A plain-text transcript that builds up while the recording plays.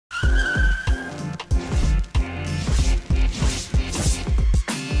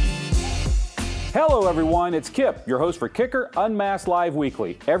Hello everyone, it's Kip, your host for Kicker Unmasked Live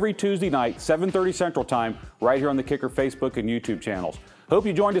Weekly, every Tuesday night, 7:30 Central Time, right here on the Kicker Facebook and YouTube channels. Hope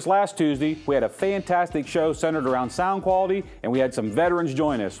you joined us last Tuesday. We had a fantastic show centered around sound quality, and we had some veterans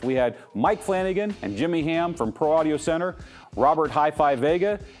join us. We had Mike Flanagan and Jimmy Ham from Pro Audio Center, Robert Hi-Fi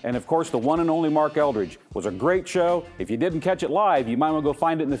Vega, and of course the one and only Mark Eldridge. It was a great show. If you didn't catch it live, you might want to go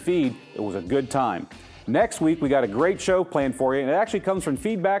find it in the feed. It was a good time. Next week, we got a great show planned for you, and it actually comes from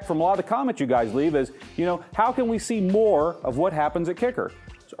feedback from a lot of the comments you guys leave as, how can we see more of what happens at Kicker?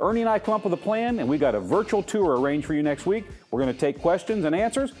 So Ernie and I come up with a plan, and we got a virtual tour arranged for you next week. We're going to take questions and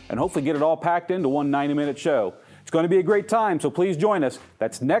answers and hopefully get it all packed into one 90-minute show. It's going to be a great time, so please join us.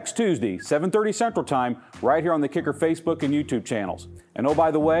 That's next Tuesday, 7:30 Central Time, right here on the Kicker Facebook and YouTube channels. And oh, by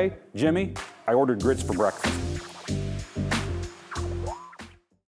the way, Jimmy, I ordered grits for breakfast.